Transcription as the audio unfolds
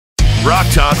Rock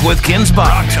Talk with Kinzbach.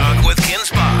 Rock Talk with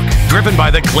Kinzbach. Driven by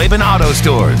the Claiborne Auto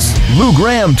Stores. Lou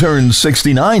Gramm turned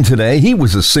 69 today. He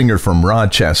was a singer from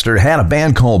Rochester, had a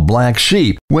band called Black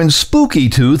Sheep. When Spooky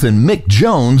Tooth and Mick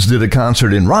Jones did a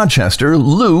concert in Rochester,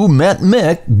 Lou met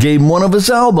Mick, gave him one of his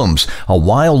albums. A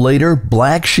while later,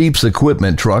 Black Sheep's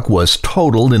equipment truck was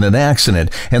totaled in an accident,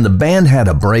 and the band had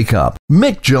to break up.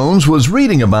 Mick Jones was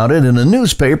reading about it in a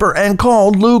newspaper and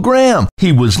called Lou Gramm.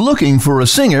 He was looking for a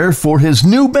singer for his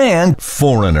new band,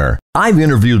 Foreigner. I've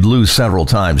interviewed Lou several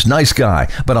times, nice guy,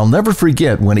 but I'll never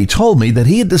forget when he told me that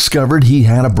he had discovered he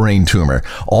had a brain tumor.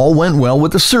 All went well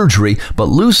with the surgery, but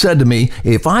Lou said to me,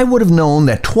 if I would have known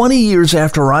that 20 years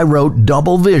after I wrote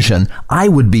Double Vision, I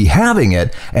would be having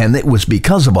it, and it was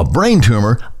because of a brain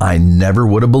tumor, I never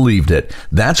would have believed it.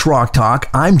 That's Rock Talk.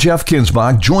 I'm Jeff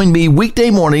Kinzbach. Join me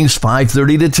weekday mornings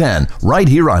 5:30 to 10, right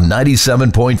here on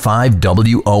 97.5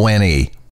 WONE.